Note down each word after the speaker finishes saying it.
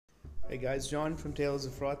Hey guys, John from Tales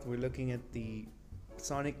of Froth. We're looking at the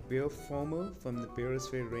Sonic Beer Foamer from the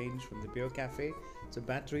Beerosphere range from the Beer Cafe. It's a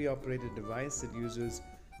battery operated device that uses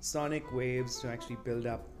sonic waves to actually build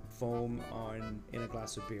up foam in a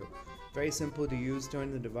glass of beer. Very simple to use.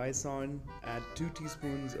 Turn the device on, add 2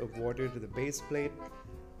 teaspoons of water to the base plate,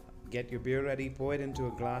 get your beer ready, pour it into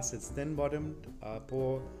a glass that's thin bottomed,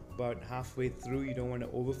 pour about halfway through. You don't want to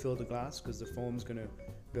overfill the glass because the foam's going to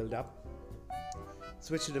build up.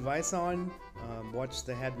 Switch the device on, watch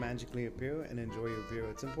the head magically appear, and enjoy your beer.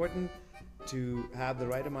 It's important to have the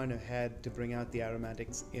right amount of head to bring out the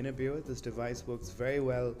aromatics in a beer. This device works very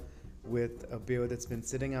well with a beer that's been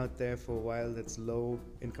sitting out there for a while that's low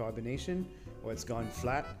in carbonation or it's gone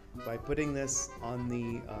flat. By putting this on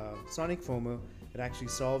the Sonic Foamer, it actually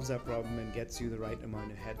solves that problem and gets you the right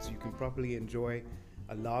amount of head so you can properly enjoy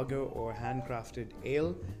a lager or handcrafted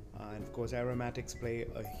ale. And of course, aromatics play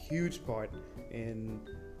a huge part in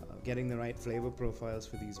getting the right flavor profiles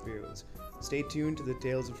for these beers. Stay tuned to the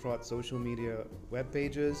Tales of Froth social media web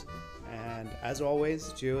pages, and as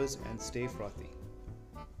always, cheers and stay frothy.